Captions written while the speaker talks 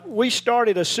We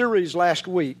started a series last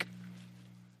week,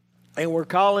 and we're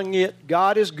calling it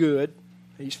God is Good.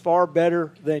 He's far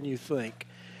better than you think.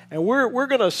 And we're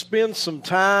going to spend some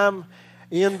time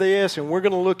in this, and we're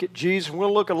going to look at Jesus. We're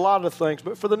going to look at a lot of things.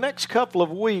 But for the next couple of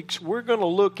weeks, we're going to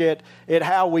look at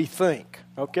how we think,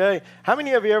 okay? How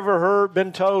many of you ever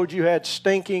been told you had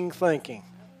stinking thinking?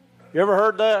 You ever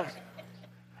heard that?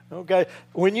 Okay,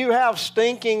 when you have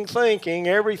stinking thinking,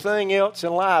 everything else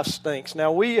in life stinks.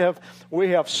 Now we have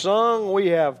sung, we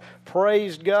have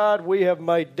praised God, we have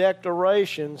made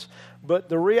declarations, but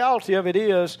the reality of it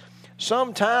is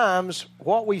sometimes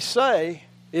what we say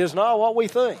is not what we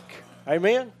think.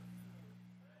 Amen?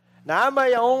 Now I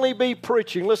may only be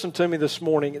preaching, listen to me this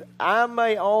morning, I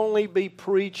may only be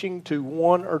preaching to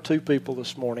one or two people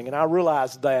this morning, and I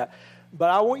realize that, but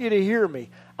I want you to hear me.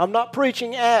 I'm not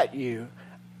preaching at you.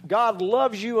 God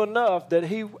loves you enough that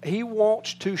He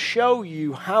wants to show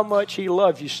you how much He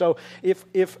loves you. So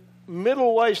if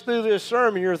middle ways through this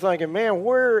sermon you're thinking, man,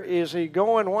 where is he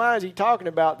going? Why is he talking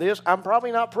about this? I'm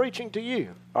probably not preaching to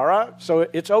you, all right? So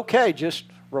it's okay. Just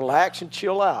relax and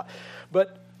chill out.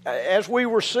 But as we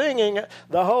were singing,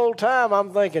 the whole time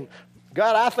I'm thinking,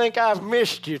 God, I think I've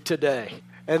missed you today.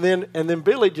 And then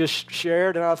Billy just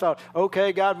shared, and I thought,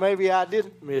 okay, God, maybe I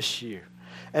didn't miss you.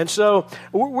 And so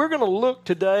we're going to look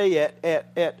today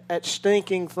at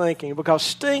stinking thinking, because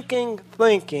stinking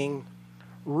thinking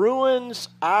ruins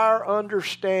our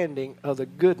understanding of the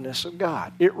goodness of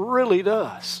God. It really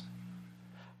does.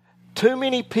 Too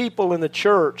many people in the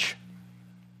church,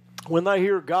 when they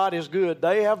hear God is good,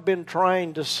 they have been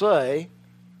trained to say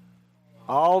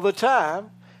all the time,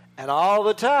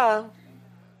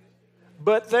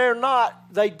 but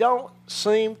they don't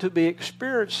seem to be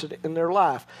experiencing it in their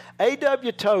life.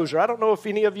 A.W. Tozer, I don't know if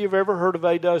any of you have ever heard of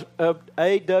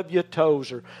A.W.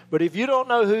 Tozer, but if you don't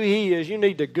know who he is, you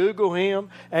need to Google him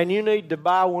and you need to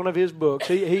buy one of his books.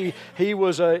 He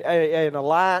was an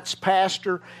alliance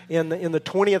pastor in the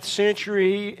 20th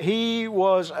century. He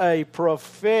was a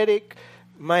prophetic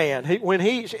man. He's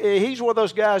one of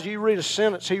those guys, you read a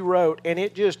sentence he wrote and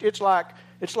it's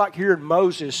like hearing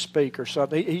Moses speak or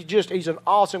something. He's an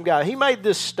awesome guy. He made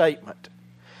this statement.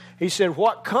 He said,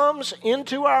 what comes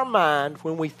into our mind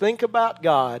when we think about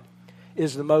God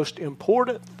is the most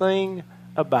important thing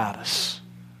about us.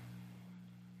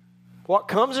 What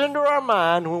comes into our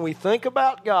mind when we think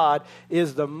about God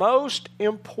is the most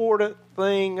important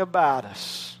thing about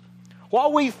us.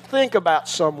 What we think about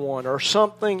someone or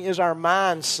something is our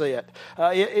mindset.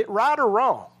 Right or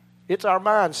wrong. It's our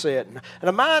mindset. And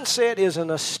a mindset is an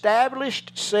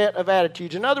established set of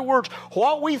attitudes. In other words,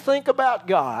 what we think about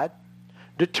God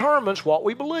determines what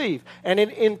we believe. And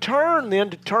in turn then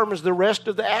determines the rest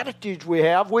of the attitudes we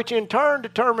have, which in turn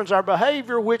determines our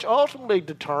behavior, which ultimately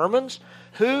determines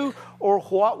who or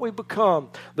what we become.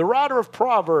 The writer of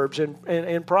Proverbs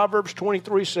in Proverbs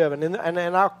 23:7,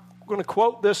 and I'm going to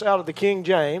quote this out of the King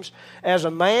James, as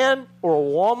a man or a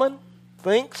woman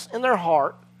thinks in their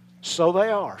heart, so they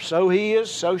are. So he is,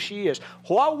 so she is.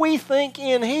 What we think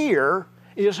in here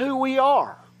is who we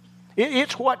are.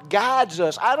 It's what guides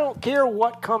us. I don't care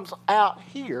what comes out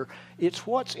here. It's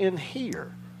what's in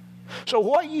here. So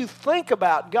what you think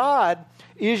about God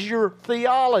is your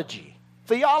theology.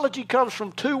 Theology comes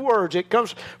from two words. It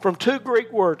comes from two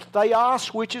Greek words.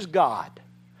 Theos, which is God,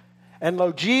 and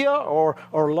logia or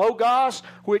logos,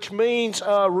 which means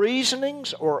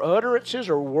reasonings or utterances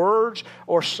or words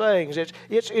or sayings.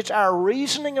 It's our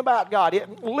reasoning about God.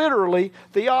 Literally,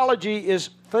 theology is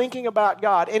thinking about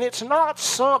God. And it's not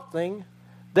something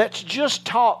that's just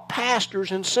taught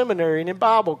pastors in seminary and in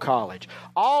Bible college.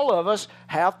 All of us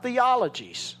have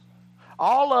theologies.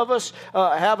 All of us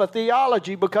have a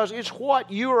theology because it's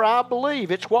what you or I believe.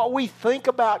 It's what we think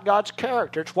about God's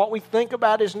character. It's what we think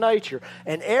about His nature.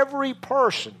 And every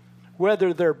person,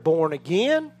 whether they're born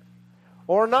again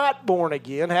or not born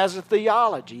again, has a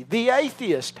theology. The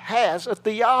atheist has a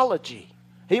theology.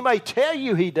 He may tell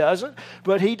you he doesn't,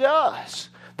 but he does.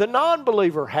 The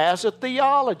non-believer has a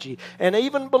theology. And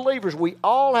even believers, we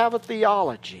all have a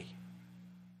theology.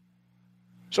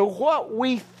 So what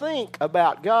we think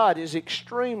about God is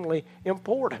extremely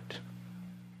important.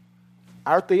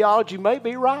 Our theology may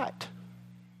be right.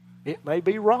 It may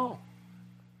be wrong.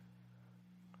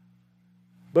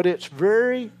 But it's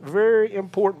very, very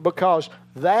important because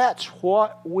that's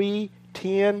what we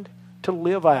tend to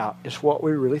live out, is what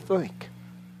we really think.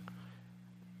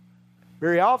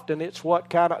 Very often it's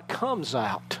what kind of comes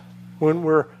out when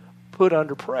we're put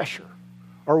under pressure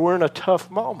or we're in a tough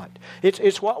moment.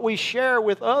 It's what we share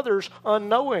with others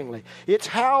unknowingly. It's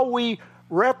how we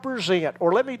represent,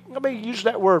 or let me use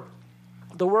that word.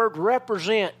 The word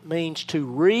represent means to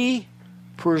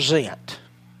represent.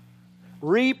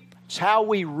 It's how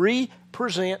we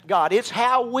represent God. It's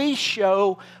how we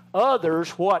show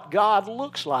others what God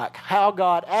looks like, how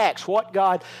God acts, what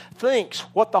God thinks,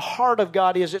 what the heart of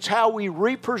God is. It's how we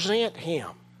represent Him.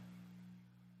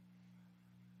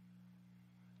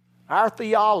 Our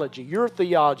theology, your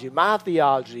theology, my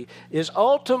theology is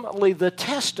ultimately the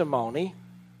testimony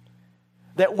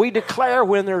that we declare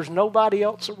when there's nobody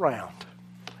else around.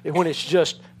 When it's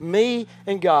just me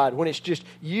and God, when it's just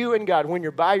you and God, when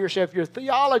you're by yourself. Your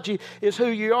theology is who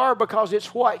you are because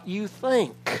it's what you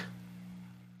think.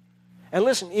 And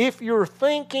listen, if your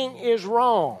thinking is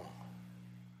wrong,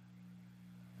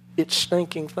 it's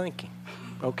stinking thinking,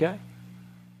 okay?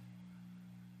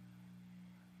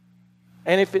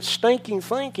 And if it's stinking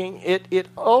thinking, it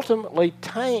ultimately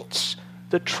taints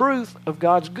the truth of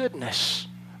God's goodness.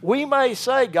 We may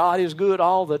say God is good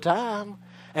all the time,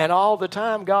 and all the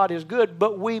time God is good,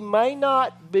 but we may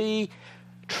not be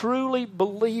truly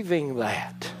believing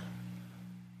that.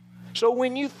 So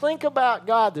when you think about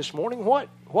God this morning, what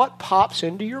pops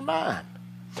into your mind?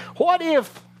 What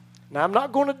if, now I'm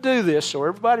not going to do this, so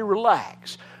everybody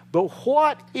relax, but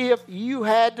what if you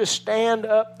had to stand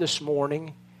up this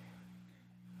morning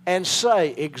and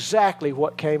say exactly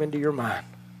what came into your mind?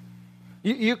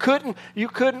 You couldn't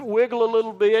wiggle a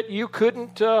little bit. You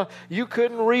couldn't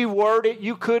reword it.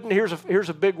 You couldn't. Here's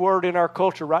a big word in our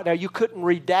culture right now. You couldn't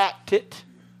redact it.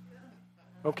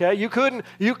 Okay, you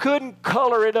couldn't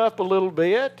color it up a little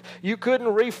bit. You couldn't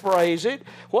rephrase it.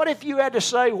 What if you had to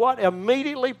say what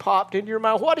immediately popped into your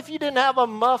mind? What if you didn't have a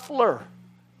muffler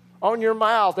on your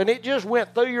mouth and it just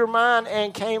went through your mind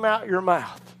and came out your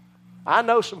mouth? I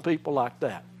know some people like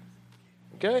that.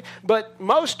 Okay, but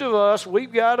most of us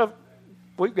we've got a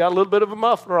little bit of a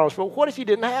muffler on us. But what if you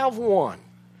didn't have one?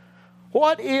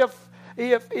 What if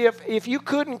you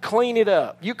couldn't clean it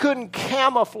up? You couldn't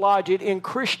camouflage it in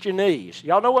Christianese.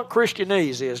 Y'all know what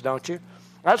Christianese is, don't you?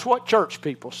 That's what church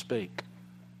people speak.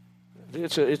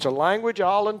 It's a language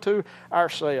all unto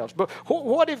ourselves. But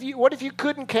what if you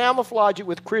couldn't camouflage it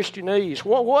with Christianese?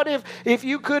 What if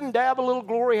you couldn't dab a little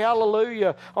glory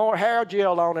hallelujah or hair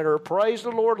gel on it or praise the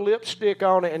Lord lipstick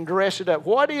on it and dress it up?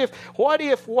 What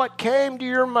if what came to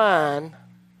your mind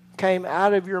came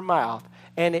out of your mouth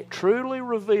and it truly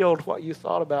revealed what you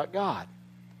thought about God?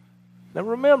 Now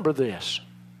remember this.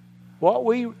 What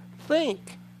we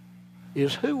think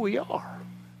is who we are.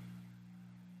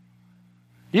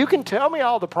 You can tell me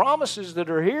all the promises that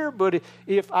are here, but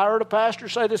if I heard a pastor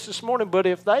say this morning, but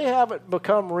if they haven't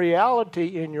become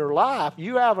reality in your life,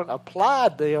 you haven't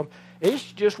applied them, it's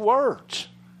just words.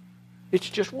 It's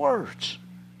just words.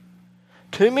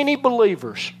 Too many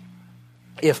believers,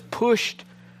 if pushed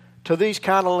to these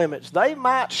kind of limits, they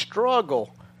might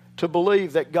struggle to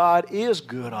believe that God is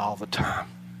good all the time.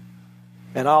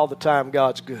 And all the time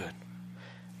God's good.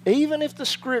 Even if the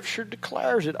Scripture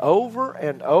declares it over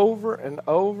and over and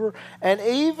over, and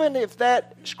even if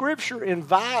that Scripture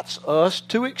invites us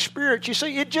to experience. You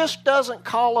see, it just doesn't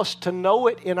call us to know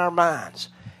it in our minds.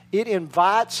 It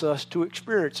invites us to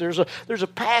experience. There's a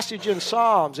passage in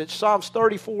Psalms. It's Psalms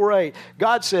 34:8.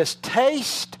 God says,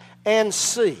 taste and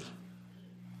see.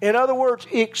 In other words,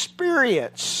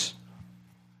 experience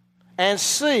and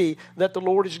see that the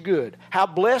Lord is good. How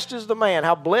blessed is the man,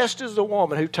 how blessed is the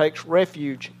woman who takes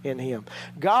refuge in Him.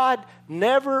 God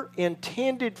never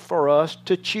intended for us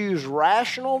to choose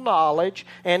rational knowledge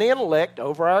and intellect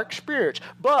over our experience.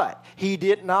 But He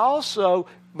didn't also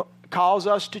cause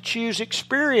us to choose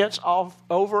experience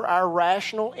over our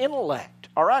rational intellect.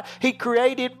 All right? He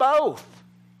created both.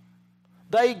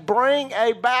 They bring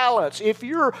a balance. If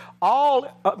you're all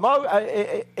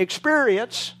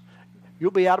experience,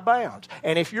 you'll be out of bounds.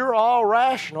 And if you're all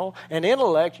rational and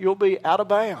intellect, you'll be out of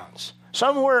bounds.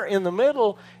 Somewhere in the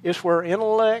middle is where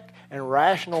intellect and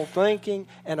rational thinking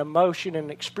and emotion and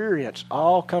experience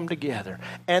all come together.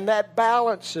 And that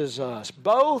balances us.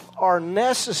 Both are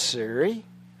necessary.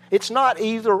 It's not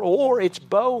either or, it's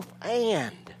both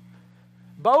and.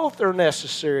 Both are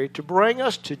necessary to bring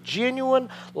us to genuine,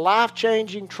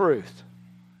 life-changing truth.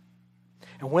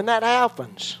 And when that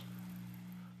happens,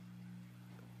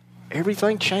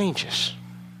 everything changes.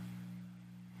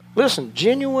 Listen,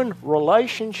 genuine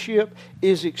relationship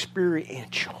is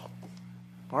experiential.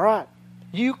 All right?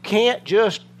 You can't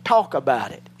just talk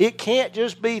about it. It can't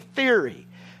just be theory.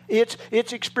 It's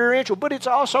experiential, but it's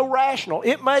also rational.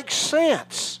 It makes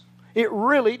sense. It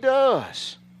really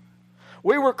does.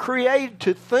 We were created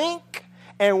to think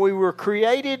and we were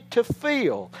created to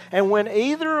feel. And when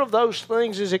either of those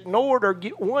things is ignored or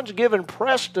one's given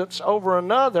precedence over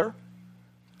another,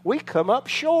 we come up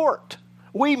short.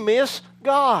 We miss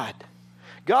God.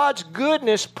 God's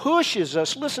goodness pushes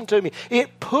us, listen to me,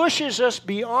 it pushes us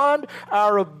beyond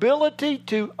our ability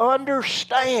to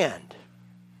understand.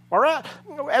 All right?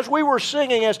 As we were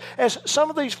singing, as some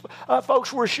of these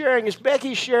folks were sharing, as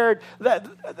Becky shared,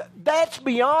 that's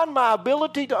beyond my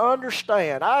ability to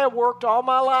understand. I have worked all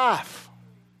my life.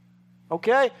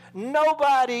 Okay?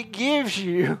 Nobody gives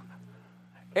you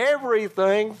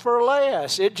everything for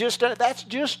less. That's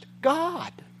just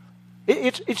God.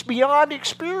 It's beyond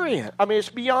experience. I mean, it's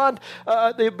beyond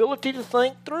the ability to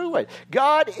think through it.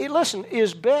 God, listen,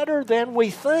 is better than we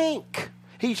think.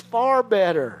 He's far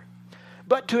better.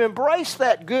 But to embrace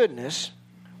that goodness,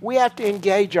 we have to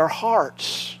engage our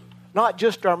hearts, not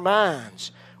just our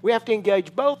minds. We have to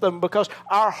engage both of them because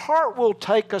our heart will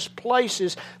take us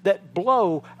places that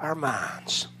blow our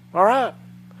minds. All right?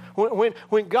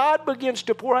 When God begins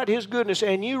to pour out His goodness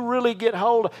and you really get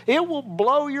hold of it, will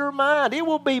blow your mind. It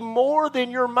will be more than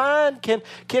your mind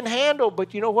can handle.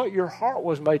 But you know what? Your heart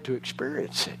was made to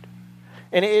experience it.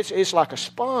 And it's like a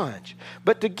sponge.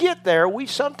 But to get there, we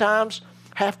sometimes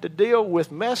have to deal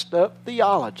with messed up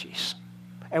theologies.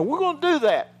 And we're going to do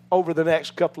that over the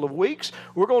next couple of weeks.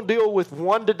 We're going to deal with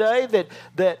one today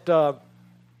that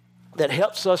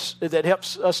helps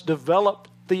us develop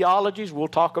theologies. We'll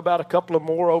talk about a couple of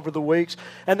more over the weeks.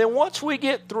 And then once we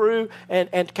get through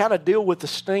and kind of deal with the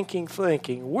stinking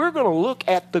thinking, we're going to look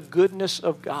at the goodness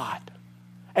of God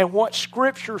and what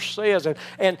Scripture says.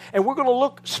 And we're going to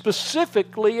look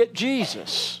specifically at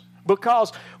Jesus.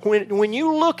 Because when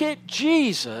you look at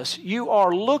Jesus, you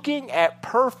are looking at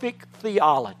perfect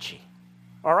theology.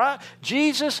 All right?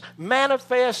 Jesus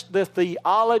manifests the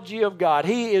theology of God.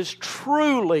 He is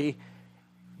truly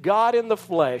God in the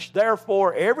flesh.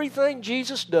 Therefore, everything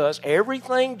Jesus does,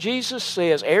 everything Jesus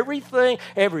says, every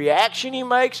action He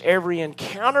makes, every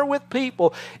encounter with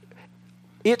people,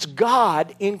 it's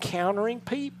God encountering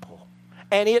people.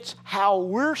 And it's how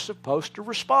we're supposed to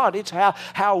respond. It's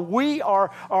how we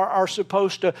are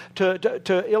supposed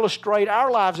to illustrate our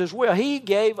lives as well. He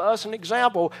gave us an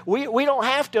example. We don't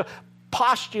have to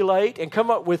postulate and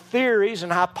come up with theories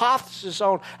and hypotheses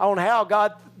on how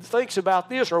God thinks about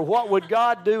this or what would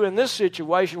God do in this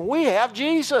situation. We have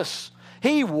Jesus.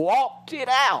 He walked it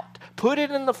out, put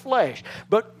it in the flesh.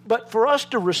 But for us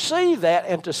to receive that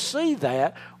and to see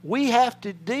that, we have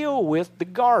to deal with the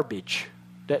garbage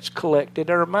that's collected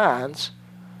in our minds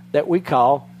that we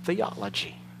call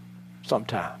theology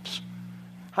sometimes.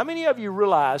 How many of you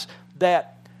realize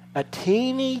that a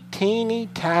teeny,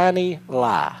 tiny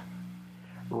lie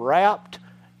wrapped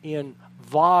in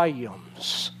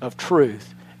volumes of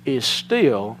truth is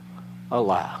still a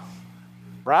lie?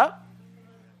 Right?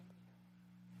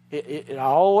 It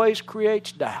always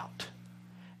creates doubt.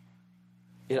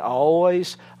 It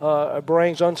always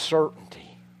brings uncertainty.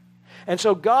 And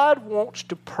so God wants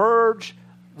to purge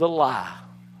the lie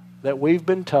that we've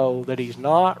been told that He's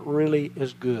not really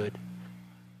as good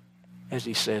as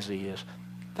He says He is.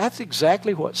 That's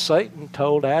exactly what Satan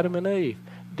told Adam and Eve.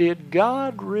 Did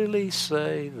God really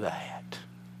say that?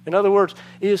 In other words,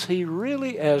 is He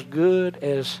really as good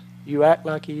as you act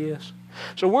like He is?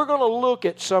 So we're going to look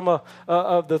at some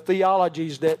of the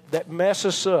theologies that mess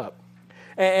us up.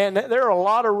 And there are a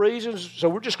lot of reasons, so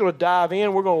we're just going to dive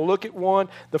in. We're going to look at one.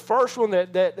 The first one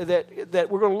that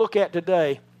we're going to look at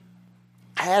today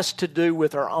has to do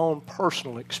with our own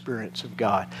personal experience of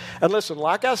God. And listen,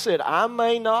 like I said, I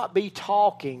may not be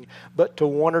talking but to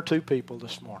one or two people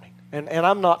this morning. And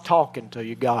I'm not talking to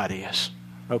you, God is,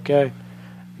 okay?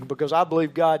 Because I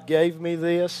believe God gave me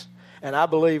this, and I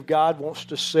believe God wants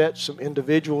to set some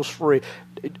individuals free.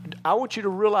 I want you to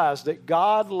realize that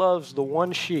God loves the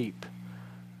one sheep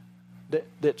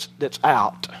that's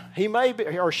out. He may be,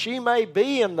 or she may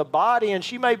be in the body, and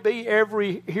she may be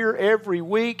here every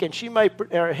week, and he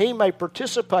may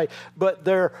participate, but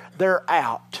they're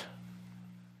out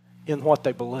in what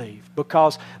they believe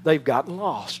because they've gotten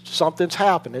lost. Something's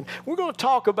happened. And we're going to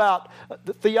talk about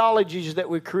the theologies that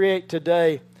we create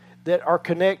today that are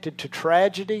connected to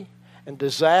tragedy and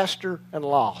disaster and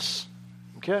loss.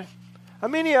 Okay? How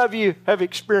many of you have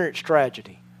experienced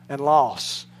tragedy and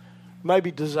loss?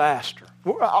 Maybe disaster.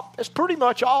 It's pretty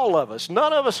much all of us.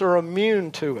 None of us are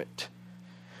immune to it.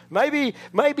 Maybe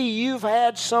you've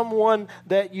had someone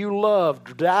that you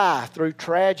loved die through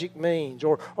tragic means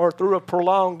or through a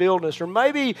prolonged illness. Or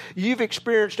maybe you've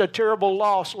experienced a terrible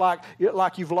loss like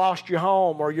you've lost your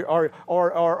home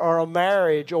or a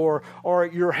marriage or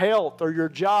your health or your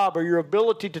job or your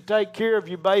ability to take care of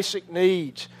your basic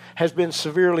needs has been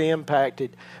severely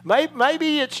impacted.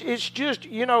 Maybe it's just,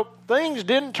 things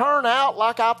didn't turn out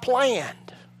like I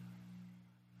planned.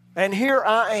 And here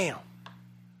I am.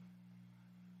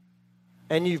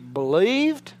 And you've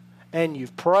believed, and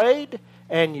you've prayed,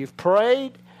 and you've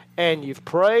prayed, and you've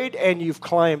prayed, and you've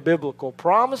claimed biblical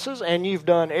promises, and you've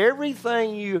done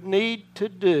everything you need to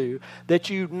do that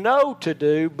you know to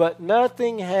do, but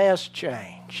nothing has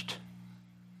changed.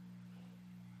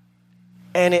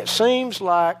 And it seems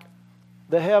like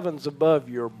the heavens above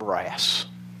your brass.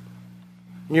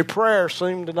 And your prayers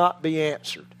seem to not be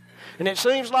answered. And it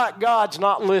seems like God's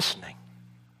not listening.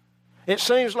 It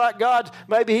seems like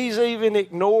maybe He's even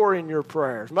ignoring your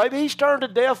prayers. Maybe He's turned a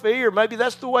deaf ear. Maybe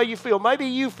that's the way you feel. Maybe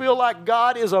you feel like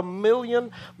God is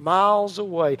 1,000,000 miles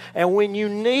away. And when you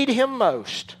need Him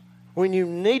most, when you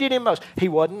needed Him most, He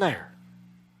wasn't there.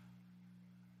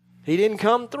 He didn't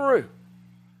come through.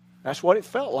 That's what it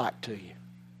felt like to you.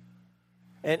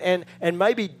 And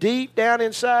maybe deep down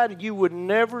inside you would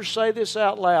never say this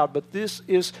out loud, but this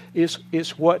is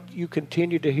what you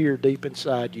continue to hear deep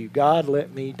inside you. God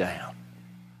let me down.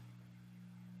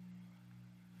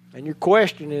 And your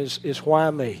question is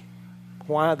why me?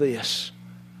 Why this?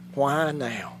 Why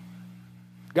now?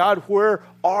 God, where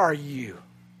are you?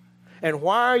 And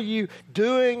why are you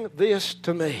doing this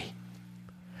to me?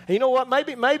 And you know what?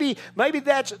 Maybe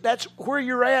that's where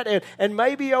you're at, and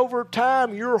maybe over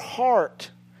time your heart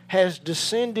has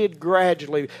descended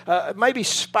gradually, maybe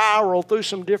spiraled through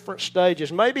some different stages.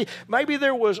 Maybe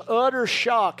there was utter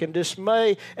shock and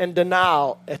dismay and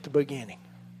denial at the beginning.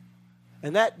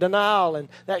 And that denial and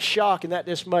that shock and that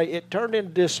dismay, it turned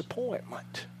into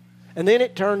disappointment. And then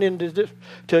it turned into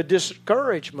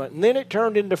discouragement. And then it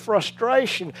turned into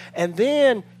frustration. And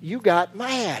then you got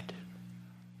mad.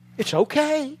 It's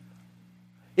okay.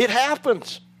 It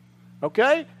happens.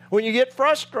 Okay? When you get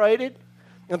frustrated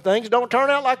and things don't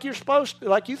turn out like you're supposed to,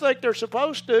 like you think they're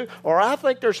supposed to, or I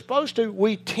think they're supposed to,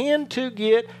 we tend to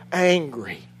get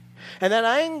angry. And that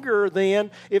anger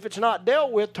then, if it's not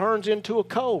dealt with, turns into a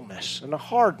coldness and a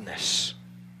hardness.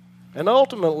 And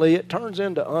ultimately, it turns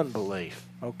into unbelief.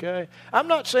 Okay? I'm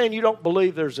not saying you don't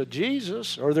believe there's a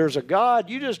Jesus or there's a God.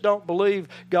 You just don't believe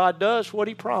God does what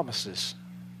He promises.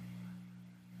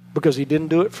 Because He didn't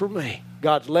do it for me.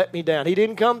 God's let me down. He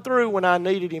didn't come through when I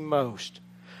needed Him most.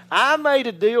 I made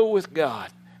a deal with God,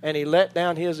 and He let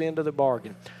down His end of the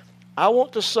bargain. I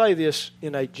want to say this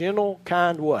in a gentle,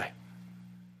 kind way.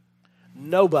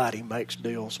 Nobody makes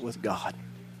deals with God.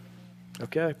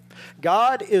 Okay?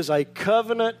 God is a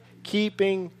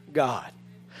covenant-keeping God.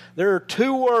 There are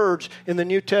two words in the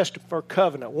New Testament for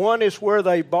covenant. One is where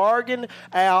they bargain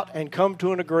out and come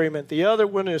to an agreement. The other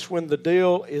one is when the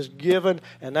deal is given,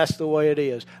 and that's the way it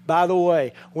is. By the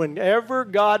way, whenever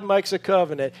God makes a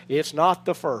covenant, it's not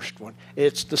the first one,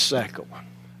 it's the second one.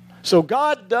 So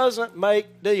God doesn't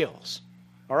make deals.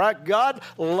 All right? God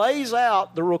lays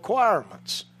out the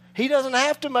requirements. He doesn't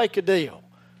have to make a deal.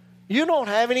 You don't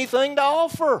have anything to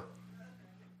offer.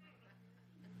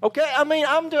 Okay, I mean,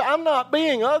 I'm not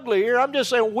being ugly here. I'm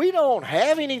just saying we don't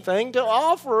have anything to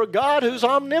offer a God who's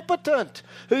omnipotent,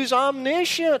 who's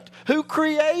omniscient, who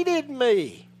created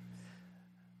me.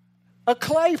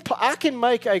 I can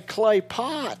make a clay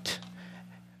pot,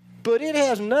 but it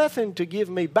has nothing to give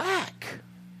me back.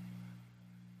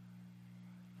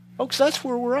 Folks, that's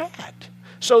where we're at.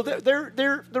 So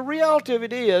the reality of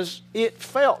it is, it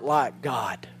felt like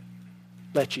God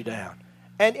let you down.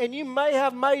 And you may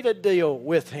have made a deal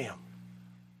with Him.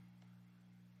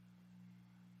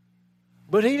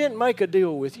 But He didn't make a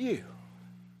deal with you.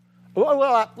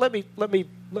 Well, let me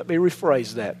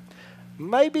rephrase that.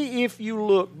 Maybe if you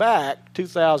look back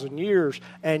 2,000 years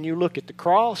and you look at the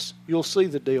cross, you'll see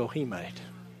the deal He made.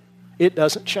 It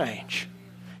doesn't change.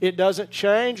 It doesn't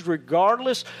change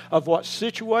regardless of what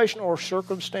situation or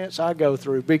circumstance I go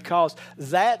through, because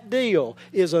that deal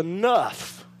is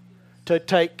enough to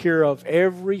take care of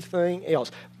everything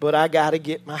else. But I got to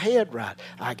get my head right.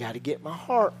 I got to get my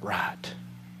heart right.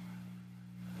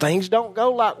 Things don't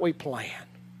go like we plan.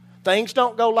 Things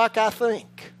don't go like I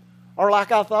think or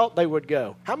like I thought they would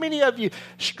go. How many of you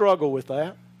struggle with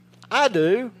that? I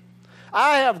do.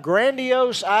 I have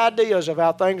grandiose ideas of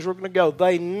how things are going to go.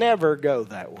 They never go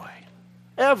that way.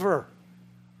 Ever.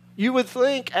 You would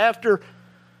think after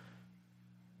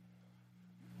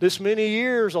this many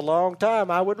years, a long time,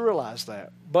 I would realize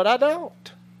that. But I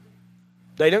don't.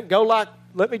 They didn't go like,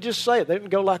 let me just say it, they didn't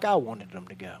go like I wanted them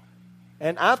to go.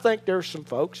 And I think there's some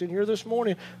folks in here this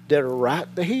morning that are right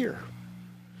here.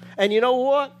 And you know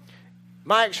what?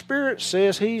 My experience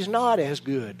says He's not as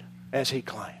good as He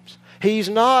claims. He's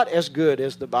not as good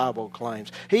as the Bible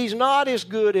claims. He's not as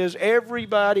good as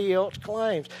everybody else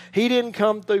claims. He didn't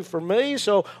come through for me,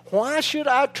 so why should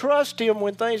I trust Him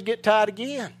when things get tight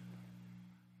again?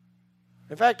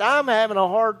 In fact, I'm having a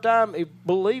hard time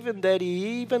believing that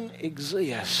He even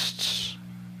exists.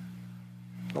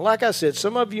 Like I said,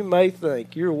 some of you may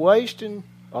think you're wasting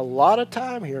a lot of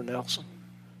time here, Nelson.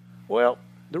 Well,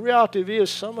 the reality is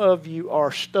some of you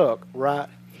are stuck right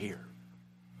here.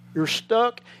 You're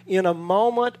stuck in a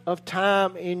moment of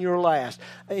time in your life.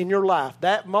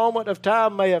 That moment of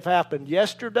time may have happened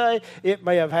yesterday. It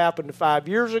may have happened 5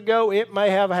 years ago. It may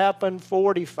have happened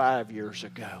 45 years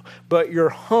ago. But you're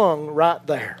hung right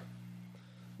there.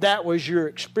 That was your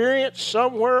experience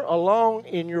somewhere along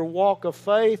in your walk of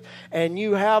faith, and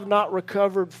you have not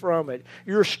recovered from it.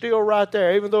 You're still right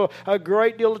there, even though a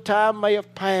great deal of time may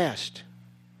have passed.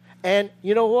 And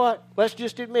you know what? Let's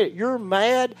just admit it. You're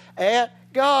mad at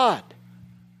God.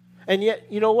 And yet,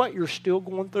 you know what? You're still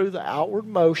going through the outward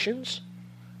motions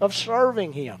of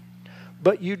serving Him.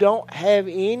 But you don't have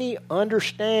any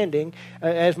understanding,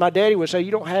 as my daddy would say, you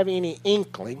don't have any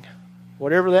inkling,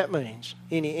 whatever that means,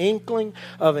 any inkling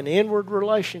of an inward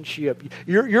relationship.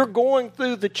 You're going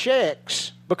through the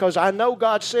checks because I know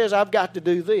God says I've got to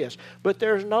do this. But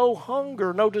there's no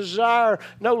hunger, no desire,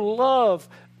 no love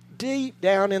deep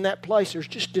down in that place. There's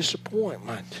just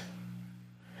disappointment.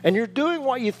 And you're doing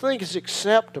what you think is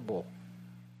acceptable.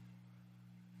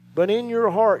 But in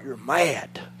your heart, you're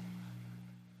mad.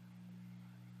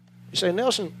 You say,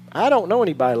 Nelson, I don't know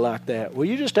anybody like that. Well,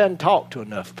 you just hadn't talked to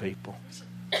enough people.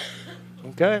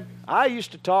 Okay? I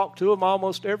used to talk to them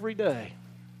almost every day.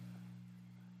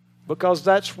 Because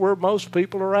that's where most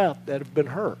people are at that have been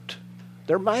hurt.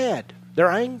 They're mad.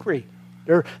 They're angry.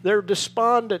 They're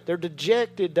despondent. They're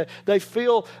dejected. They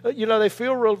feel,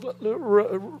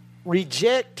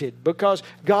 rejected because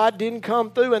God didn't come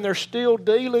through, and they're still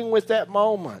dealing with that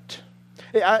moment.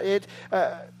 I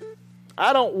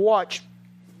don't watch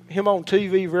him on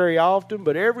TV very often,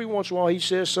 but every once in a while he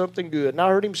says something good. And I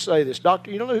heard him say this.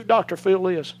 You know who Dr. Phil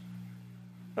is?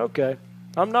 Okay.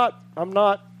 I'm not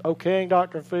okaying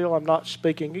Dr. Phil. I'm not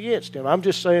speaking against him. I'm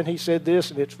just saying he said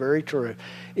this, and it's very true.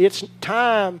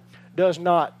 Time does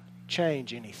not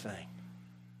change anything.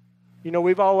 You know,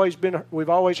 we've always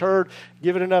heard,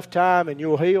 give it enough time and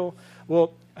you'll heal.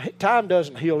 Well, time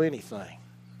doesn't heal anything.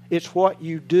 It's what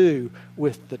you do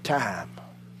with the time.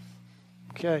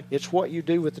 Okay? It's what you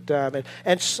do with the time.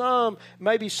 And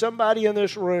maybe somebody in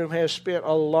this room has spent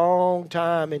a long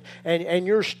time and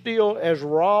you're still as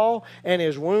raw and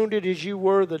as wounded as you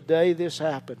were the day this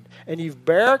happened. And you've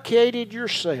barricaded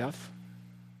yourself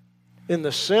in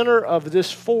the center of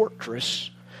this fortress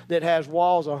that has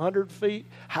walls 100 feet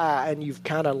high, and you've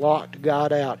kind of locked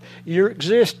God out. You're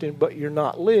existing, but you're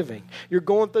not living. You're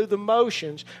going through the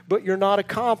motions, but you're not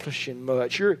accomplishing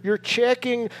much. You're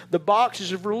checking the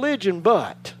boxes of religion,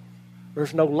 but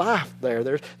there's no life there.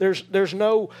 There's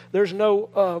no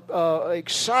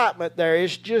excitement there.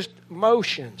 It's just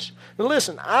motions. Now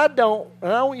listen, I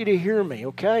want you to hear me,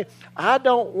 okay? I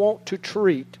don't want to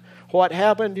treat what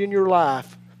happened in your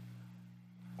life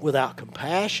without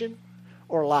compassion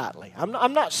or lightly.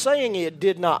 I'm not saying it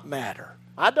did not matter.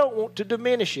 I don't want to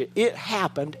diminish it. It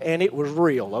happened and it was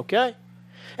real, okay?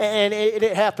 And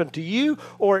it happened to you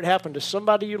or it happened to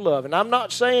somebody you love. And I'm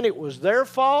not saying it was their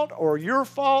fault or your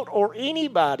fault or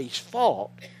anybody's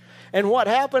fault. And what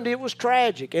happened, it was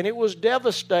tragic and it was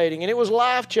devastating and it was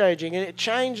life-changing and it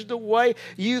changed the way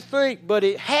you think. But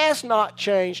it has not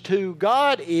changed who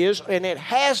God is, and it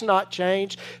has not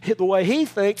changed the way He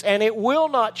thinks, and it will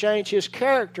not change His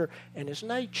character and His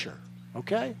nature.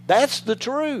 Okay? That's the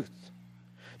truth.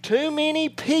 Too many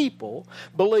people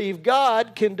believe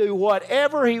God can do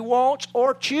whatever He wants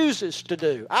or chooses to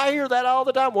do. I hear that all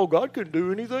the time. Well, God can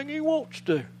do anything He wants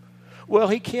to. Well,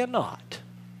 He cannot.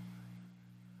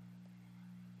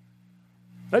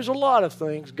 There's a lot of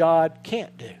things God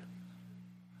can't do.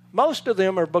 Most of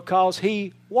them are because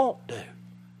He won't do.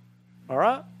 All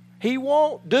right? He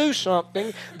won't do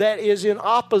something that is in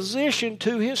opposition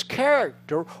to His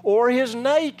character or His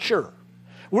nature.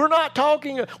 We're not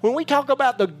talking, when we talk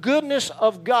about the goodness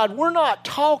of God, we're not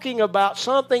talking about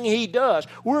something He does.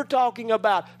 We're talking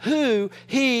about who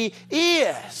He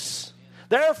is.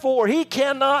 Therefore, He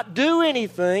cannot do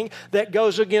anything that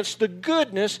goes against the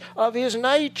goodness of His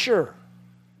nature.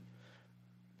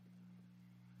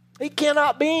 He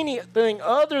cannot be anything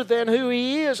other than who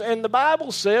He is. And the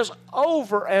Bible says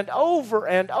over and over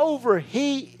and over,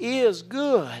 He is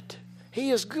good. He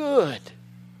is good.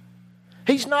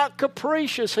 He's not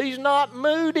capricious. He's not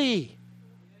moody.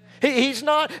 He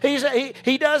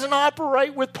doesn't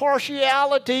operate with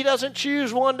partiality. He doesn't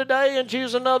choose one today and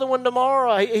choose another one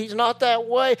tomorrow. He's not that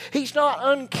way. He's not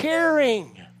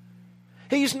uncaring.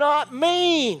 He's not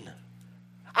mean.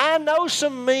 I know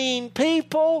some mean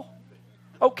people.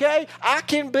 Okay? I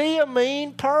can be a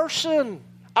mean person.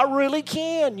 I really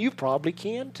can. You probably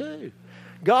can too.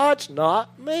 God's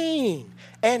not mean.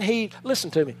 And listen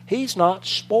to me, He's not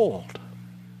spoiled.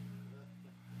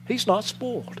 He's not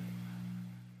spoiled.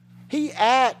 He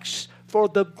acts for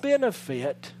the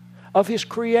benefit of His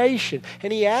creation.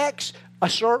 And He acts a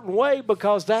certain way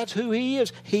because that's who He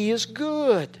is. He is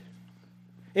good.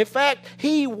 In fact,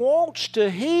 He wants to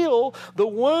heal the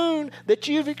wound that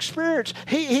you've experienced.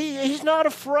 He's not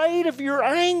afraid of your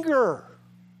anger.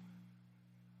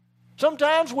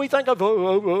 Sometimes we think of,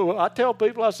 I tell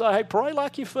people, I say, hey, pray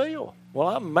like you feel. Well,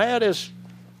 I'm mad I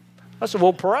said,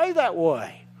 well, pray that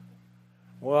way.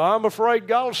 Well, I'm afraid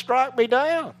God will strike me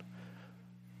down.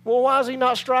 Well, why is He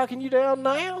not striking you down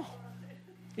now?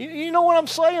 You know what I'm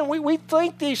saying? We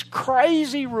think these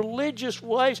crazy religious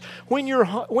ways. When your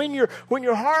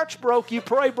heart's broke, you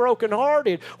pray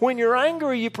brokenhearted. When you're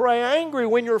angry, you pray angry.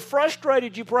 When you're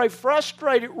frustrated, you pray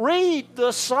frustrated. Read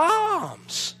the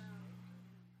Psalms.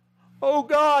 Oh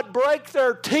God, break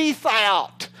their teeth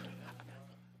out.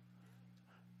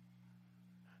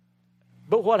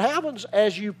 But what happens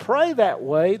as you pray that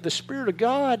way, the Spirit of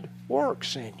God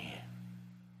works in you.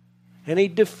 And He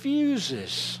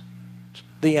diffuses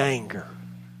the anger.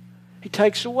 He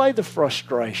takes away the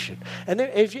frustration. And then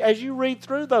as you read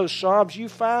through those Psalms, you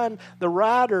find the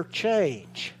writer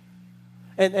change.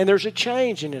 And there's a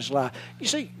change in his life. You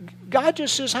see, God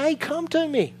just says, hey, come to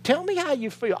me. Tell me how you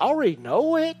feel. I already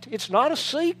know it. It's not a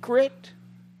secret.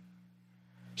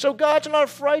 So God's not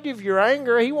afraid of your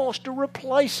anger. He wants to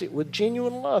replace it with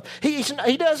genuine love. He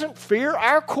doesn't fear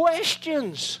our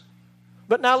questions.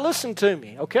 But now listen to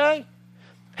me, okay?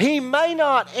 He may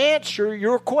not answer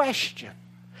your question.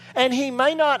 And He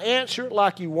may not answer it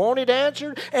like you want it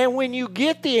answered. And when you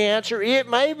get the answer, it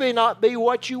may not be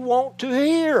what you want to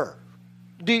hear.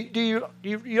 Do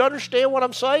you understand what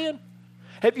I'm saying?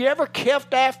 Have you ever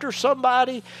kept after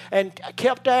somebody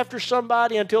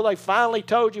until they finally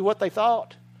told you what they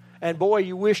thought? And boy,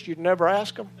 you wished you'd never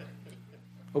asked them?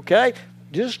 Okay?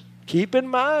 Just keep in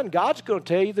mind, God's going to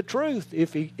tell you the truth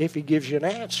if He gives you an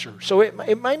answer. So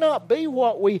it may not be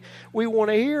what we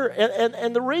want to hear.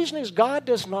 And the reason is God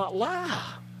does not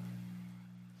lie.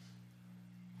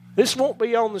 This won't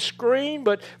be on the screen,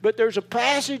 but there's a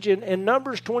passage in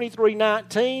Numbers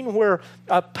 23:19 where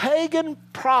a pagan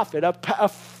prophet, a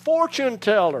fortune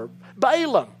teller,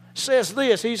 Balaam, says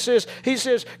this. He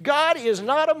says, God is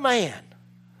not a man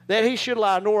that He should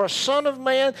lie, nor a son of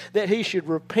man that He should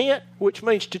repent, which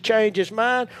means to change his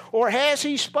mind, or has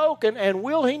He spoken, and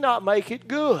will He not make it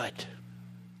good?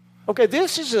 Okay,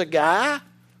 this is a guy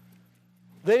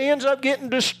that ends up getting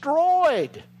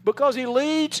destroyed because he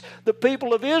leads the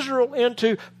people of Israel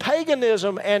into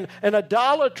paganism and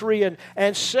idolatry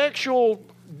and sexual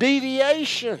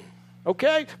deviation.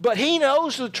 Okay? But he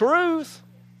knows the truth.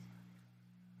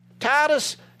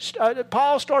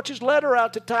 Paul starts his letter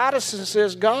out to Titus and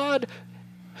says, God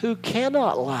who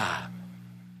cannot lie.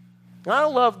 I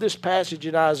love this passage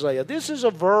in Isaiah. This is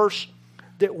a verse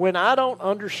that when I don't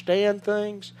understand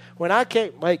things, when I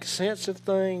can't make sense of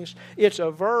things, it's a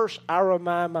verse I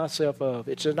remind myself of.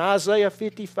 It's in Isaiah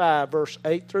 55, verse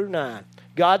 8 through 9.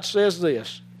 God says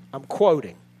this, I'm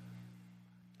quoting,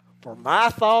 "For my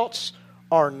thoughts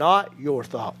are not your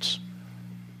thoughts."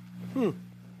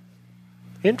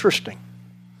 Interesting.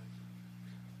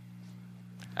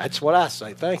 That's what I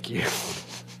say. Thank you.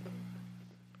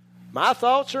 My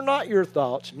thoughts are not your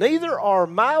thoughts. Neither are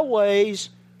my ways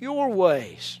your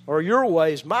ways, or your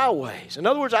ways my ways. In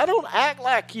other words, I don't act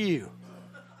like you.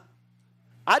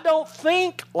 I don't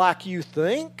think like you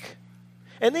think.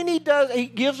 And then he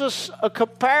gives us a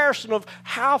comparison of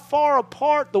how far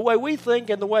apart the way we think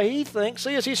and the way He thinks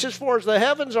is. He says, for as the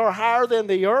heavens are higher than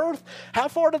the earth, how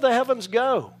far do the heavens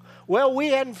go? Well, we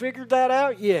hadn't figured that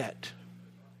out yet.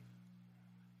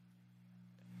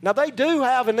 Now, they do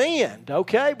have an end,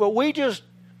 okay? But we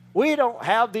don't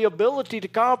have the ability to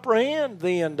comprehend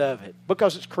the end of it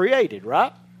because it's created,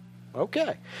 right?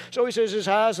 Okay. So he says, as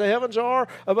high as the heavens are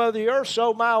above the earth,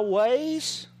 so my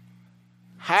ways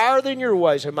higher than your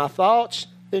ways, and my thoughts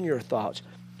than your thoughts.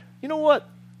 You know what?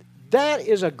 That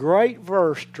is a great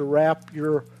verse to wrap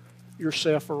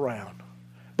yourself around.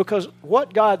 Because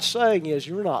what God's saying is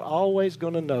you're not always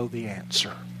going to know the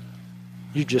answer.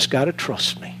 You just got to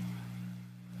trust me.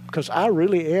 Because I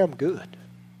really am good.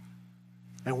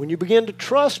 And when you begin to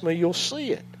trust me, you'll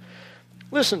see it.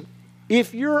 Listen,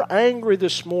 if you're angry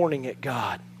this morning at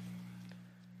God,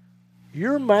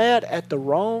 you're mad at the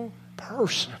wrong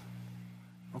person.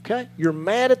 Okay? You're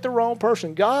mad at the wrong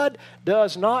person. God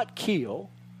does not kill.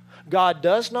 God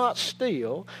does not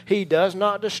steal. He does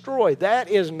not destroy. That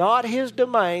is not His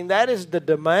domain. That is the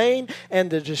domain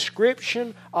and the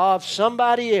description of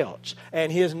somebody else.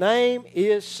 And his name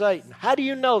is Satan. How do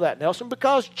you know that, Nelson?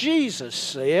 Because Jesus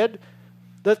said,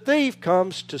 the thief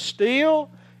comes to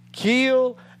steal,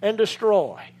 kill, and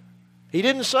destroy. He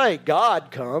didn't say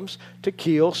God comes to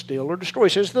kill, steal, or destroy. He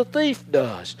says the thief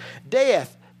does.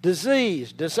 Death,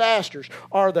 disease, disasters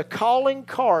are the calling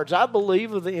cards, I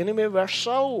believe, of the enemy of our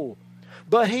soul.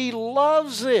 But he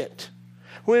loves it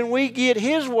when we get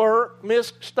his work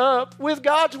mixed up with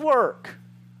God's work.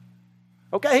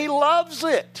 Okay, he loves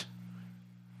it.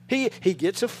 He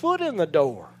gets a foot in the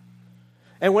door.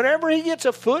 And whenever he gets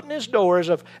a foot in his door,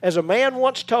 as a man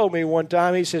once told me one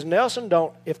time, he says, Nelson,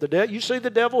 if you see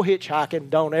the devil hitchhiking,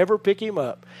 don't ever pick him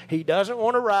up. He doesn't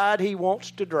want to ride, he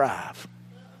wants to drive.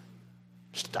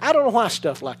 I don't know why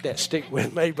stuff like that stick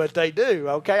with me, but they do,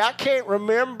 okay? I can't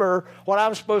remember what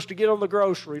I'm supposed to get on the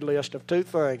grocery list of 2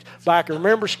 things, but I can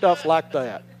remember stuff like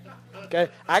that, okay?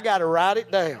 I got to write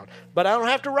it down, but I don't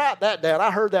have to write that down. I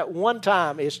heard that one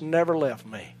time. It's never left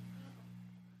me.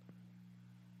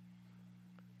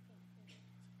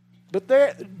 But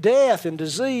death and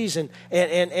disease and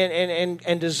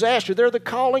disaster, they're the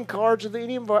calling cards of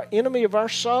the enemy of our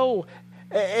soul.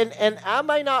 And I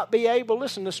may not be able,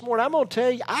 listen, this morning, I'm going to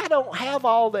tell you, I don't have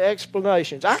all the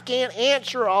explanations. I can't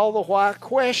answer all the why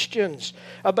questions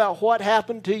about what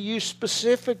happened to you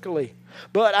specifically.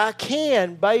 But I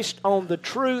can, based on the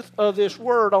truth of this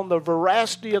word, on the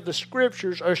veracity of the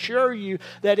Scriptures, assure you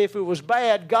that if it was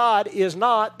bad, God is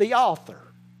not the author.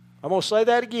 I'm going to say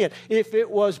that again. If it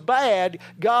was bad,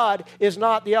 God is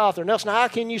not the author. Now, how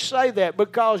can you say that?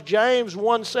 Because James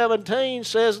 1:17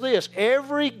 says this,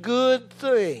 every good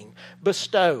thing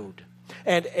bestowed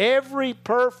and every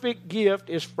perfect gift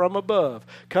is from above,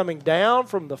 coming down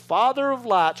from the Father of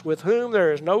lights, with whom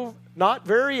there is not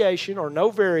variation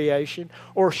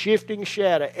or shifting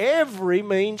shadow. Every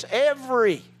means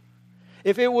every.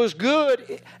 If it was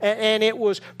good and it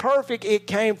was perfect, it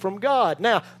came from God.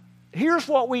 Now, here's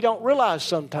what we don't realize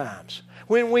sometimes.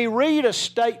 When we read a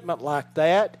statement like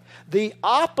that, the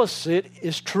opposite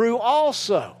is true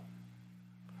also.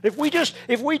 If we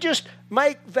just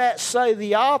make that say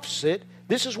the opposite,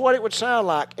 this is what it would sound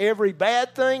like. Every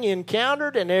bad thing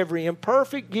encountered and every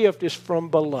imperfect gift is from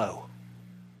below,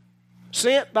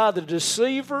 sent by the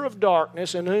deceiver of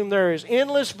darkness, in whom there is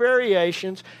endless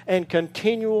variations and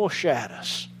continual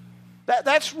shadows.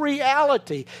 That's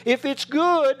reality. If it's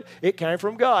good, it came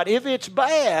from God. If it's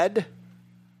bad,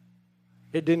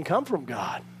 it didn't come from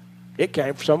God. It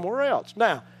came from somewhere else.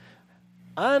 Now,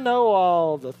 I know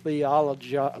all the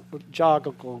theological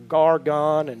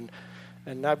jargon,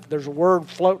 and there's a word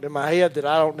floating in my head that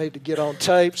I don't need to get on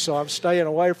tape, so I'm staying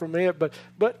away from it.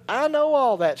 But I know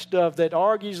all that stuff that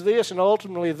argues this and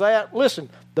ultimately that. Listen,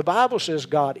 the Bible says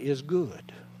God is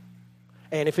good.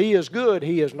 And if He is good,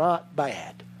 He is not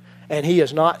bad. And He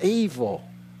is not evil.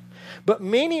 But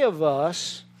many of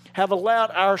us have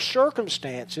allowed our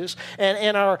circumstances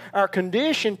and our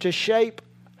condition to shape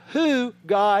who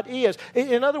God is.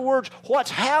 In other words,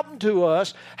 what's happened to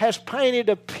us has painted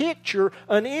a picture,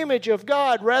 an image of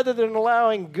God, rather than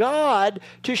allowing God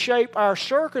to shape our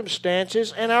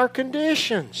circumstances and our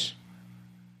conditions.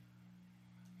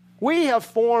 We have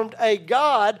formed a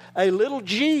God, a little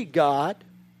g God,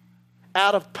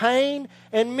 out of pain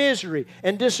and misery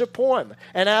and disappointment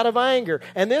and out of anger.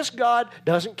 And this God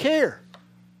doesn't care.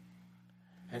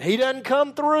 And He doesn't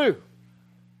come through.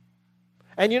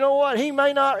 And you know what? He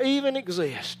may not even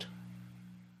exist.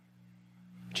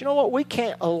 But you know what? We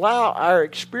can't allow our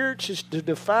experiences to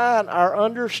define our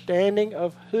understanding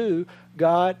of who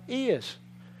God is.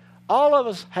 All of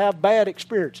us have bad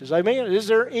experiences. Amen? Is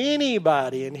there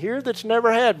anybody in here that's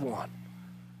never had one?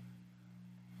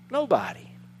 Nobody.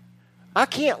 I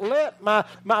can't let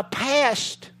my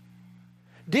past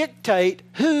dictate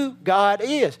who God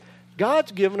is.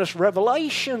 God's given us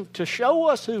revelation to show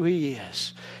us who He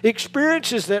is.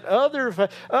 Experiences that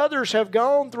others have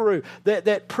gone through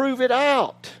that prove it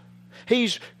out.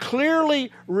 He's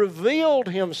clearly revealed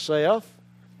Himself,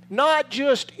 not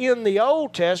just in the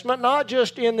Old Testament, not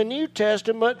just in the New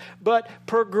Testament, but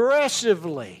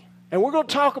progressively. And we're going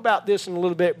to talk about this in a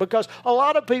little bit, because a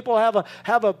lot of people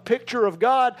have a picture of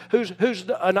God who's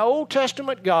an Old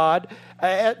Testament God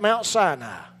at Mount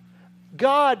Sinai.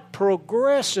 God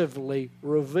progressively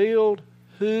revealed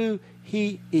who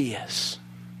He is.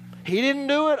 He didn't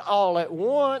do it all at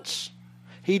once.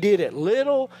 He did it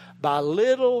little by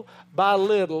little by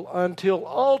little until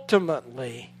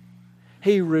ultimately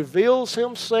He reveals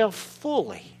Himself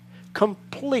fully,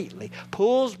 completely,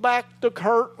 pulls back the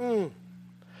curtain,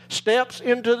 steps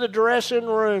into the dressing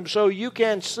room so you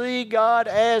can see God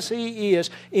as He is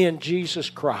in Jesus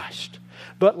Christ.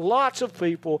 But lots of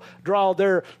people draw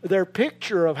their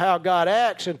picture of how God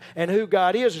acts and who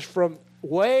God is from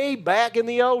way back in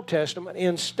the Old Testament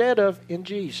instead of in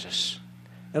Jesus.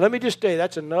 And let me just tell you,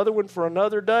 that's another one for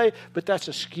another day, but that's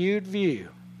a skewed view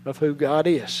of who God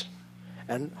is.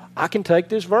 And I can take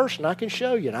this verse and I can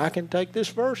show you, and I can take this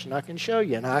verse and I can show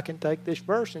you, and I can take this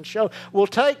verse and show. Well,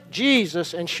 take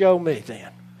Jesus and show me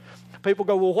then. People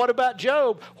go, well, what about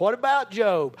Job? What about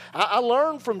Job? I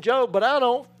learned from Job, but I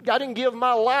didn't give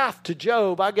my life to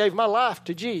Job. I gave my life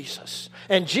to Jesus.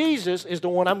 And Jesus is the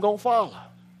one I'm going to follow.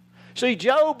 See,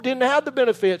 Job didn't have the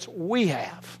benefits we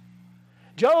have.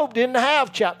 Job didn't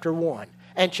have chapter 1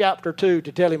 and chapter 2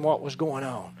 to tell him what was going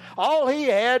on. All he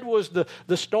had was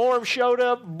the storm showed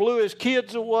up, blew his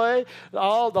kids away.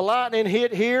 All the lightning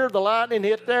hit here, the lightning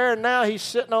hit there, and now he's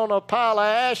sitting on a pile of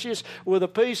ashes with a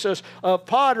piece of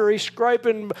pottery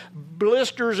scraping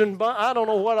blisters and I don't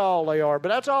know what all they are, but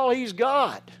that's all he's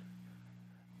got.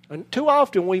 And too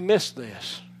often we miss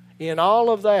this. In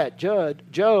all of that,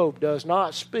 Job does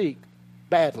not speak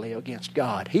badly against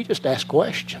God. He just asks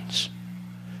questions.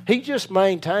 He just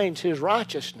maintains his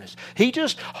righteousness. He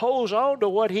just holds on to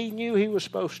what he knew he was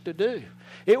supposed to do.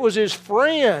 It was his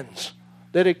friends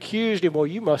that accused him, well,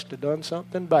 you must have done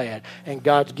something bad, and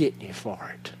God's getting you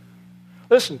for it.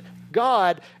 Listen,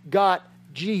 God got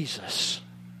Jesus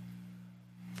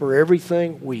for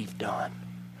everything we've done.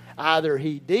 Either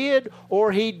He did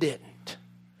or He didn't.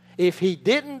 If He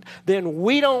didn't, then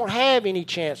we don't have any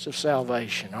chance of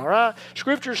salvation, all right?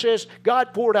 Scripture says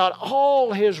God poured out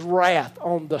all His wrath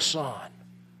on the Son.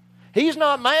 He's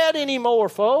not mad anymore,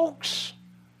 folks.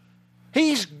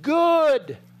 He's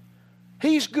good.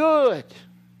 He's good.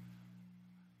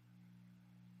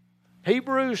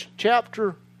 Hebrews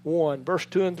chapter 1, verse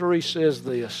 2 and 3 says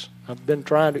this. I've been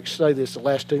trying to say this the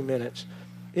last 2 minutes.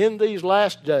 In these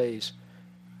last days,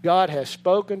 God has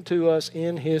spoken to us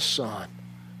in His Son.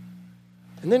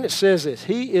 And then it says this,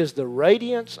 He is the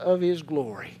radiance of His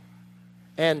glory.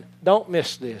 And don't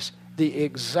miss this, the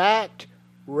exact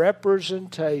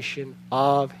representation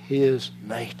of His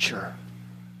nature.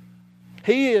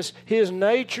 He is His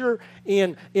nature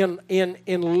in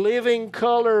living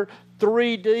color,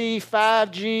 3D,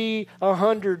 5G,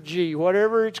 100G,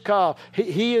 whatever it's called.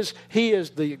 He is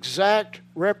the exact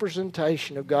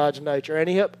representation of God's nature. And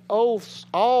He upholds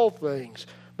all things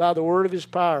by the word of His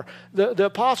power. The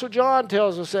Apostle John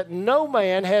tells us that no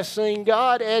man has seen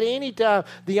God at any time.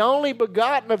 The only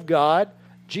begotten of God,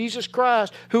 Jesus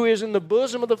Christ, who is in the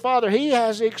bosom of the Father, He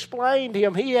has explained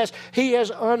Him. He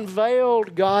has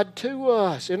unveiled God to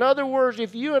us. In other words,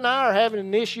 if you and I are having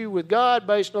an issue with God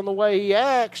based on the way He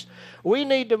acts, we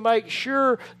need to make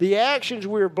sure the actions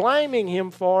we're blaming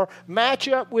Him for match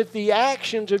up with the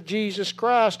actions of Jesus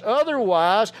Christ.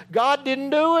 Otherwise, God didn't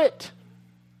do it.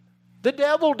 The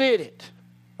devil did it.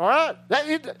 All right?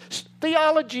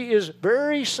 Theology is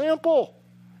very simple.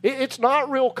 It's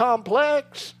not real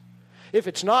complex. If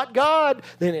it's not God,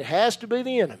 then it has to be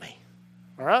the enemy.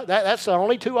 All right? That's the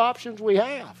only two options we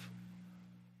have.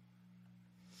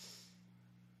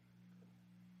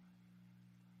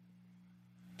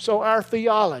 So our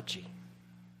theology,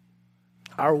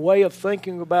 our way of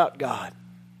thinking about God,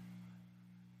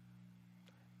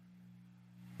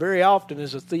 very often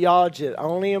is a theology that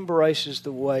only embraces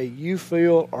the way you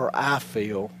feel or I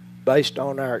feel based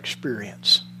on our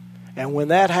experience. And when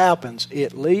that happens,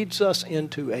 it leads us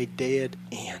into a dead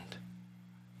end.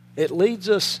 It leads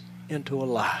us into a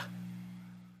lie.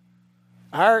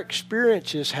 Our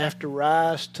experiences have to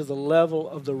rise to the level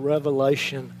of the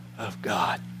revelation of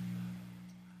God.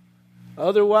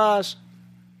 Otherwise,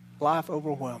 life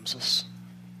overwhelms us.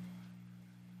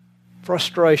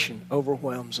 Frustration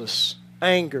overwhelms us.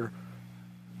 Anger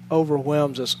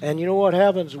overwhelms us. And you know what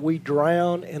happens? We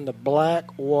drown in the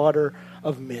black water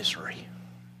of misery.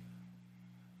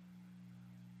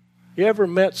 You ever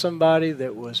met somebody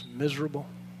that was miserable?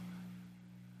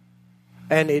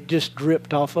 And it just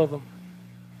dripped off of them?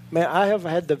 Man, I have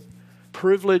had the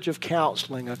privilege of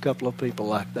counseling a couple of people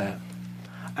like that.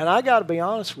 And I got to be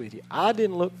honest with you, I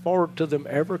didn't look forward to them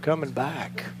ever coming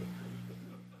back.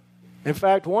 In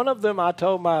fact, one of them, I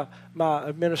told my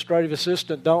administrative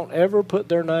assistant, don't ever put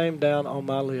their name down on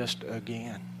my list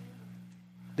again.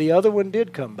 The other one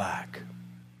did come back.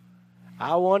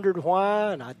 I wondered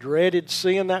why, and I dreaded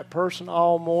seeing that person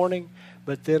all morning,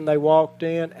 but then they walked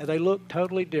in, and they looked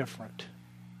totally different.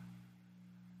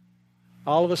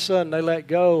 All of a sudden, they let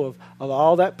go of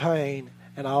all that pain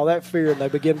and all that fear, and they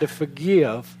began to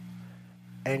forgive,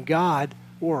 and God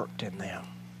worked in them.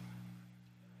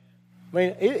 I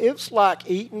mean, it's like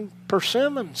eating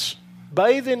persimmons,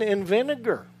 bathing in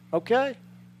vinegar, okay?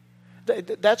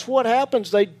 That's what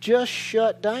happens. They just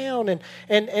shut down.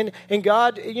 And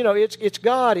God, it's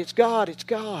God, it's God, it's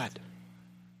God.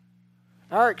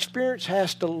 Our experience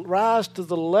has to rise to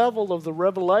the level of the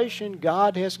revelation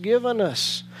God has given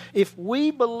us. If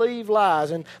we believe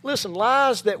lies, and listen,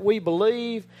 lies that we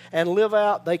believe and live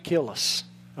out, they kill us.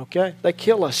 Okay? They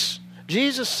kill us.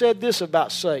 Jesus said this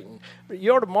about Satan.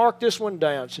 You ought to mark this one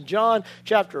down. It's in John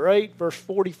chapter 8, verse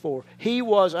 44. He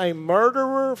was a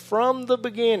murderer from the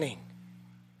beginning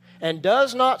and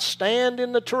does not stand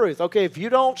in the truth. Okay, if you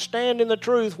don't stand in the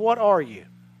truth, what are you?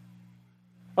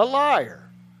 A liar.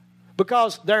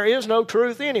 Because there is no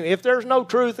truth in him. If there's no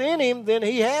truth in him, then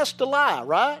he has to lie,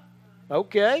 right?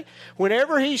 Okay.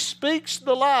 Whenever he speaks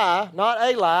the lie, not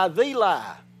a lie, the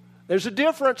lie. There's a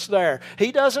difference there.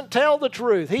 He doesn't tell the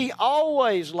truth. He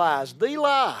always lies, the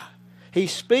lie. He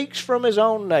speaks from his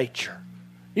own nature.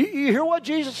 You hear what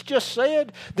Jesus just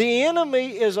said? The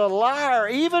enemy is a liar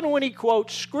even when he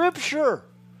quotes Scripture.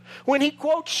 When he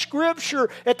quotes Scripture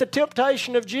at the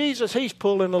temptation of Jesus, he's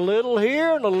pulling a little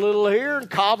here and a little here and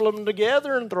cobbling them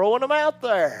together and throwing them out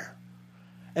there.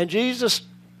 And Jesus,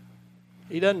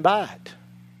 he doesn't bite.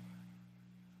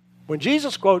 When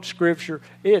Jesus quotes Scripture,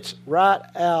 it's right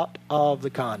out of the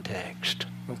context.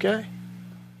 Okay?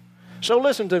 So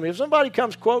listen to me. If somebody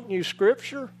comes quoting you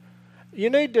Scripture, you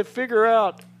need to figure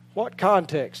out what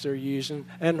context they're using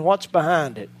and what's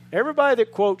behind it. Everybody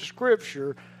that quotes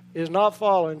Scripture is not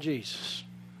following Jesus.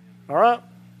 All right?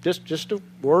 Just a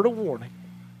word of warning.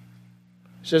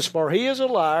 It says, for he is a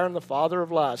liar and the father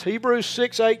of lies. Hebrews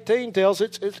 6:18 tells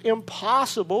us it's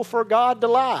impossible for God to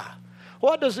lie.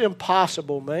 What does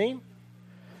impossible mean?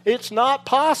 It's not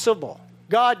possible.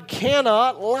 God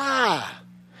cannot lie.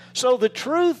 So the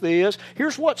truth is,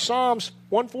 here's what Psalms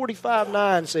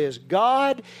 145:9 says.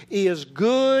 God is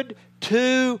good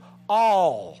to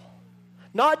all.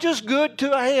 Not just good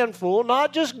to a handful,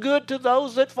 not just good to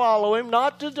those that follow him,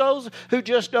 not to those who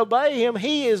just obey him.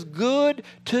 He is good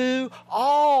to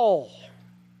all.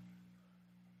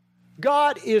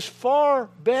 God is far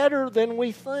better than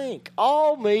we think.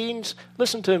 All means,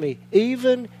 listen to me,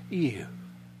 even you.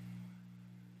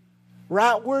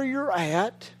 Right where you're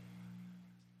at.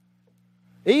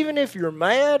 Even if you're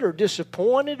mad or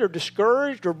disappointed or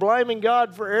discouraged or blaming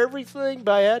God for everything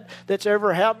bad that's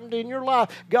ever happened in your life,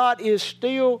 God is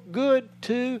still good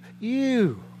to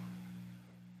you.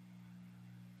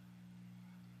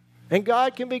 And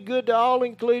God can be good to all,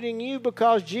 including you,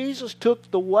 because Jesus took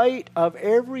the weight of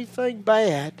everything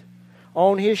bad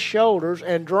on his shoulders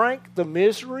and drank the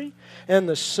misery and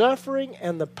the suffering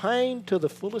and the pain to the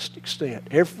fullest extent,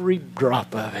 every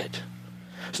drop of it.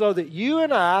 So that you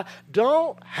and I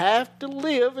don't have to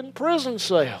live in prison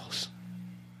cells.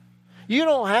 You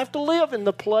don't have to live in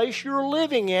the place you're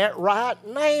living at right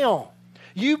now.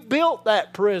 You built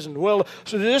that prison. Well,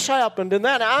 so this happened and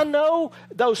that. I know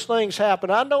those things happen.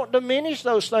 I don't diminish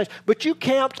those things. But you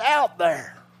camped out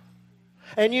there.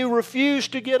 And you refuse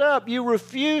to get up. You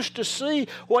refuse to see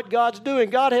what God's doing.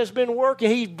 God has been working.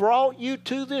 He brought you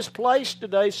to this place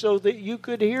today so that you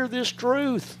could hear this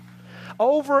truth.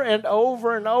 Over and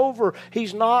over and over,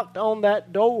 he's knocked on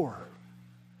that door.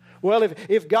 Well,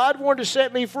 if God wanted to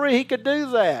set me free, he could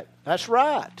do that. That's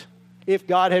right. If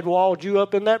God had walled you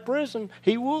up in that prison,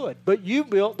 he would. But you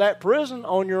built that prison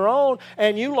on your own,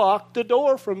 and you locked the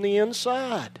door from the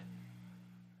inside.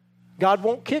 God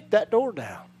won't kick that door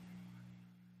down.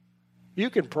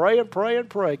 You can pray and pray and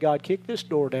pray. God, kick this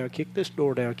door down, kick this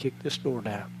door down, kick this door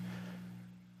down.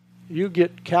 You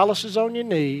get calluses on your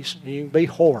knees, and you can be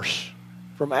hoarse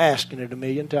from asking it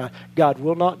 1,000,000 times. God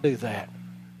will not do that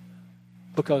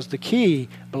because the key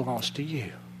belongs to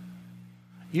you.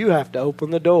 You have to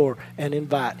open the door and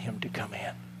invite him to come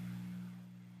in.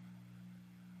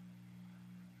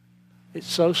 It's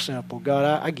so simple.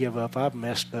 God, I give up. I've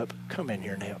messed up. Come in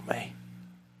here and help me.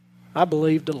 I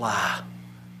believed a lie.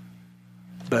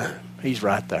 Boom. He's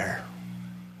right there.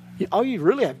 All you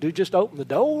really have to do is just open the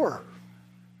door.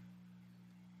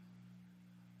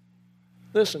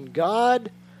 Listen, God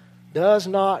does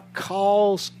not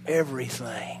cause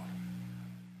everything.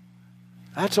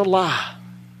 That's a lie.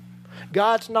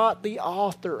 God's not the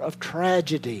author of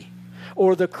tragedy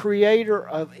or the creator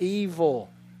of evil.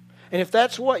 And if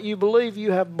that's what you believe,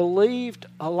 you have believed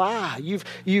a lie.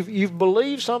 You've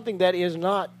believed something that is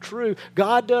not true.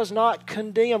 God does not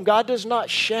condemn. God does not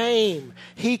shame.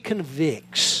 He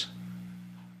convicts.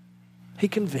 He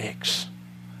convicts.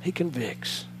 He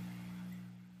convicts.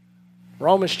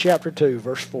 Romans chapter 2,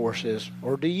 verse 4 says,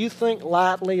 or do you think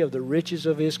lightly of the riches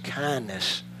of his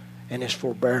kindness and his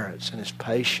forbearance and his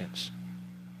patience,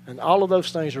 And all of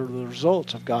those things are the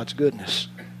results of God's goodness.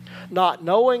 Not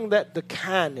knowing that the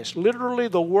kindness, literally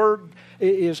the word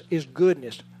is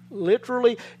goodness.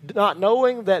 Literally not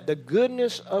knowing that the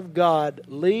goodness of God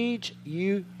leads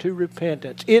you to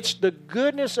repentance. It's the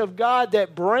goodness of God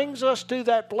that brings us to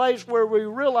that place where we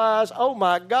realize, oh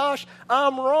my gosh,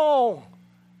 I'm wrong.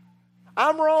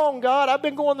 I'm wrong, God. I've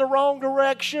been going the wrong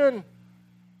direction.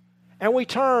 And we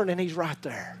turn and He's right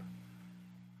there.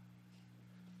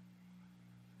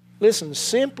 Listen,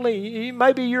 simply,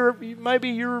 maybe you're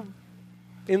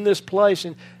in this place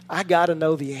and I got to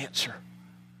know the answer.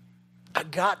 I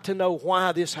got to know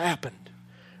why this happened.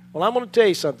 Well, I'm going to tell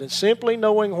you something. Simply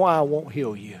knowing why won't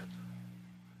heal you.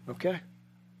 Okay?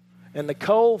 And the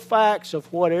cold facts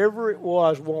of whatever it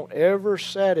was won't ever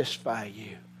satisfy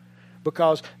you.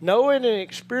 Because knowing and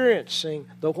experiencing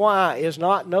the why is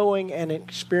not knowing and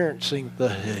experiencing the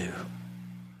who.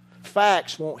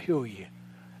 Facts won't heal you.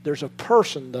 There's a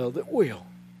person, though, that will.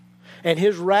 And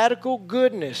His radical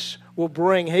goodness will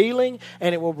bring healing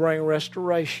and it will bring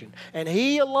restoration. And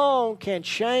He alone can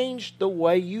change the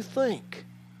way you think.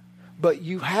 But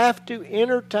you have to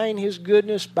entertain His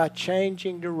goodness by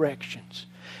changing directions.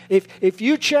 If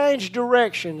you change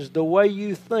directions, the way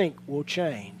you think will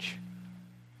change.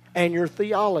 And your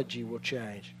theology will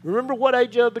change. Remember what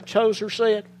A.W. Tozer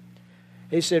said?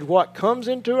 He said, what comes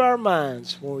into our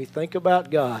minds when we think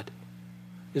about God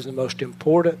is the most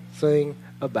important thing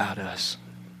about us.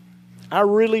 I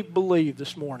really believe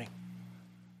this morning,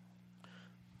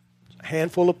 a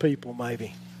handful of people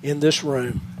maybe in this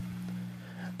room,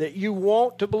 that you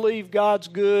want to believe God's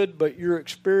good, but your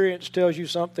experience tells you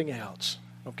something else.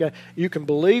 Okay? You can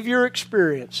believe your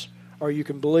experience or you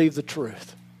can believe the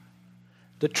truth.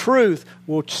 The truth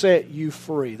will set you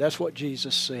free. That's what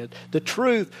Jesus said. The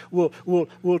truth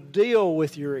will deal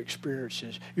with your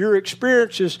experiences. Your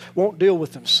experiences won't deal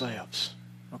with themselves.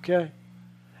 Okay?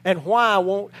 And why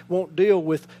won't deal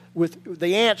with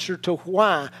the answer to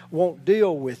why won't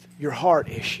deal with your heart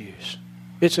issues.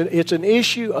 It's an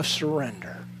issue of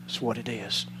surrender. That's what it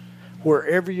is.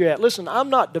 Wherever you're at. Listen, I'm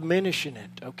not diminishing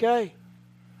it, okay?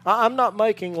 I'm not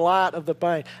making light of the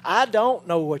pain. I don't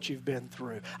know what you've been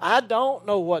through. I don't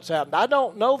know what's happened. I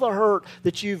don't know the hurt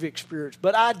that you've experienced.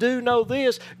 But I do know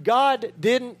this. God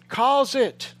didn't cause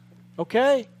it.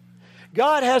 Okay?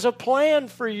 God has a plan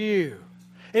for you.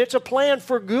 And it's a plan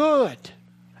for good.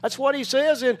 That's what He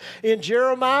says in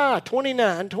Jeremiah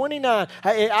 29:29.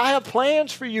 I have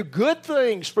plans for you, good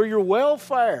things for your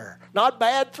welfare, not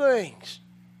bad things.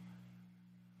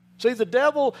 See, the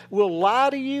devil will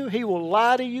lie to you. He will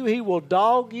lie to you. He will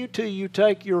dog you till you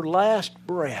take your last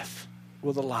breath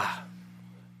with a lie.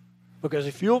 Because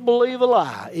if you'll believe a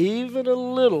lie, even a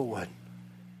little one,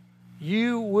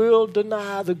 you will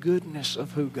deny the goodness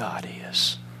of who God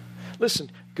is. Listen,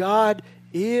 God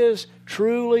is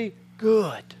truly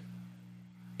good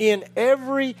in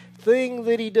everything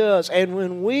that He does. And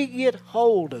when we get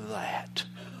hold of that,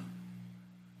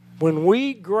 when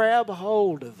we grab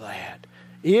hold of that,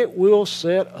 it will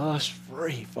set us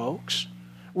free, folks.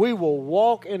 We will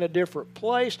walk in a different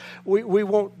place. We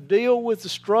won't deal with the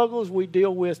struggles we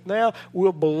deal with now.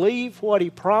 We'll believe what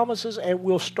He promises and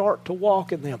we'll start to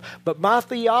walk in them. But my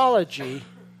theology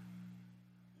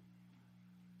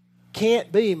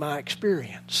can't be my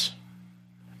experience.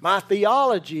 My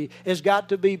theology has got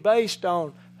to be based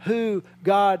on who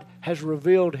God has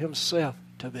revealed Himself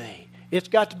to be. It's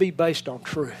got to be based on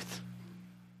truth.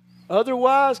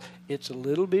 Otherwise, it's a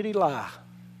little bitty lie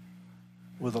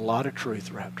with a lot of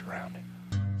truth wrapped around it.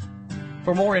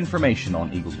 For more information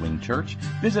on Eagles Wing Church,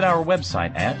 visit our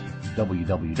website at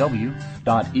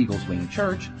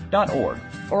www.eagleswingchurch.org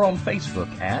or on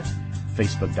Facebook at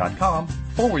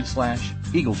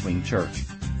facebook.com/Eagles Wing Church.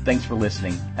 Thanks for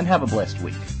listening and have a blessed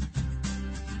week.